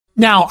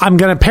Now, I'm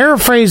going to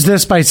paraphrase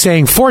this by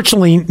saying,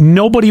 fortunately,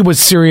 nobody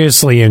was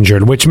seriously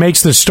injured, which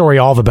makes this story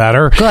all the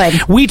better.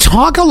 Good. We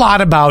talk a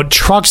lot about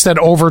trucks that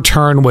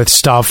overturn with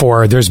stuff,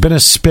 or there's been a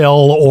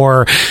spill,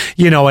 or,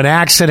 an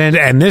accident,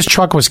 and this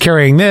truck was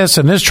carrying this,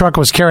 and this truck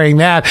was carrying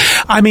that.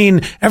 I mean,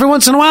 every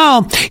once in a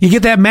while, you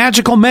get that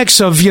magical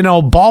mix of,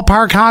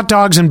 ballpark hot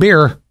dogs and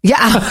beer.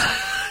 Yeah.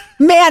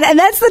 Man, and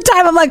that's the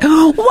time I'm like,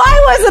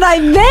 why wasn't I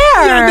there?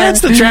 Yeah,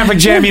 that's the traffic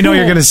jam you're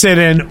going to sit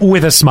in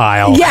with a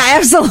smile. Yeah,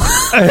 absolutely.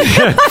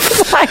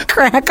 I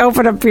crack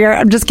open a beer.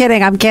 I'm just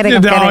kidding. I'm kidding. You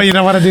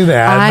don't want to do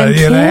that. But,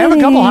 have a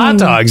couple hot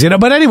dogs.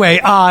 But anyway,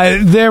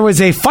 there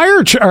was a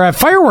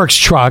fireworks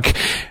truck,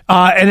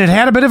 and it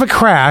had a bit of a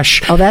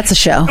crash. Oh, that's a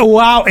show.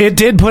 Wow, it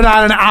did put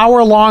on an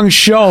hour-long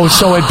show.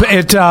 So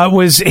it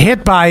was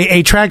hit by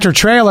a tractor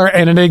trailer,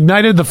 and it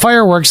ignited the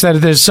fireworks that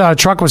this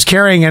truck was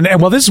carrying. And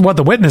this is what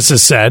the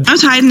witnesses said. I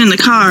was hiding in the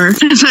car,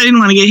 so I didn't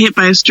want to get hit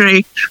by a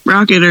stray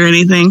rocket or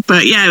anything.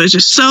 But yeah, it was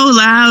just so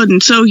loud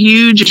and so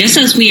huge. Just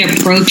as we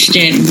approached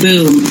it,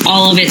 boom,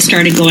 all of it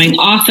started going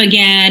off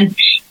again.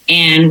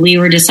 And we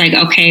were just like,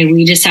 okay,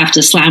 we just have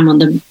to slam on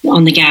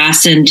the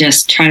gas and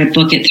just try to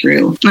book it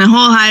through. The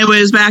whole highway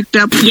was backed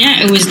up.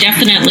 Yeah, it was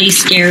definitely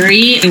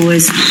scary. It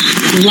was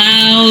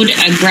loud,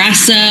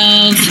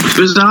 aggressive. It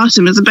was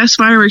awesome. It's the best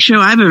fireworks show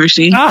I've ever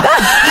seen.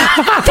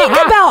 Think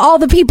about all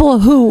the people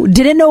who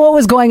didn't know what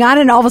was going on,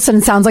 and all of a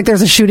sudden it sounds like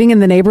there's a shooting in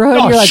the neighborhood.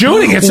 Oh, like,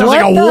 shooting! It sounds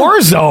like a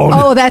war zone.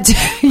 Oh, that's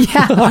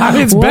yeah.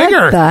 It's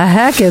bigger. What the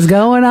heck is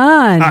going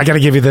on? I got to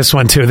give you this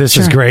one too. This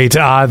is great.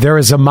 There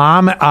is a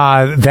mom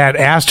that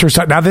asked her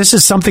son. Now, this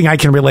is something I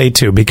can relate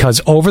to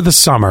because over the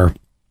summer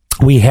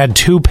we had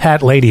 2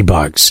 pet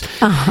ladybugs.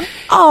 Uh-huh.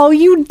 Oh,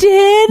 you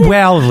did?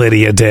 Well,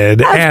 Lydia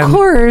did. Of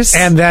course.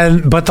 And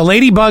then, but the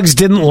ladybugs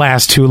didn't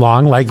last too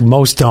long, like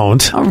most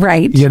don't.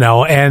 Right.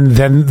 And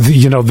then,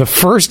 the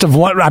first of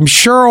what I'm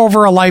sure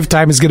over a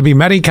lifetime is going to be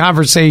many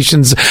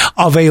conversations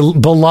of a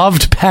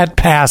beloved pet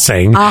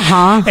passing.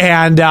 Uh-huh.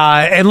 And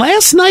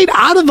last night,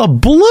 out of the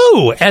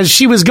blue, as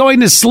she was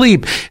going to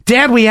sleep,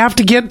 Dad, we have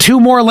to get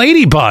 2 more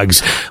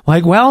ladybugs.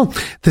 Like, well,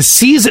 the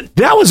season,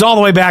 that was all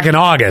the way back in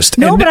August.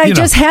 No, but I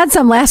just had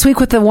some last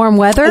week with the warm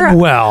weather.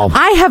 Well,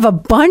 I have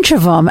a bunch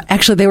of them.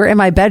 Actually, they were in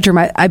my bedroom.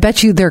 I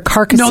bet you they're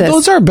carcasses. No,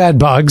 those are bed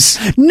bugs.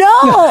 No,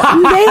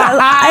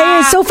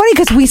 it's so funny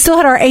because we still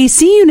had our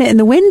AC unit in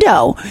the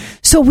window.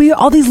 So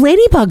all these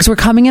ladybugs were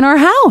coming in our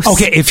house.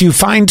 Okay, if you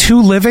find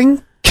 2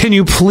 living, can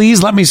you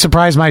please let me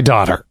surprise my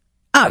daughter?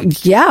 Oh,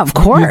 yeah, of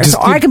course.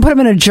 Or I can put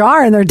them in a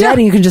jar and they're dead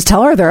and you can just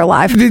tell her they're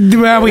alive.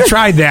 Well, we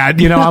tried that.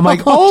 I'm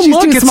like, look,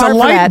 it's a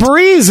light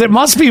breeze. It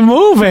must be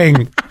moving.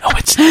 No,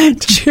 it's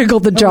not. Jiggle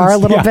the jar a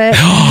little bit.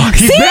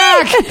 He's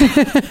back.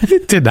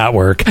 It did not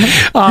work.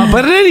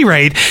 But at any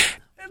rate,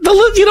 the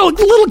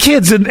little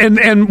kids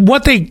and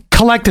what they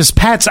collect as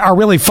pets are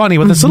really funny.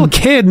 But this little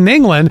kid in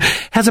England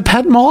has a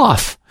pet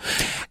moth.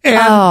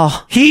 And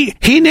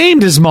he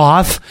named his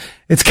moth.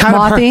 It's kind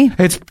Mothy?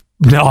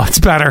 No, it's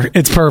better.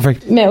 It's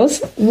perfect.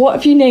 Mills, what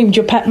have you named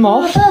your pet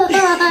moth? What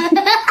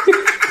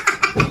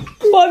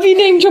have you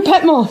named your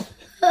pet moth?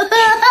 Go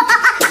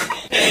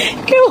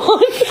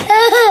on.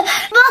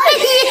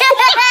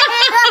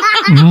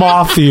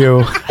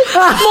 Motthew.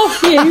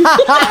 Motthew.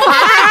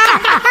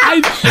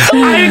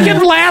 I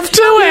can laugh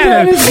too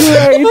at it. That is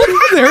great.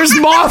 There's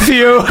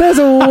Motthew. That's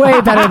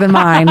way better than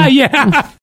mine. Yeah.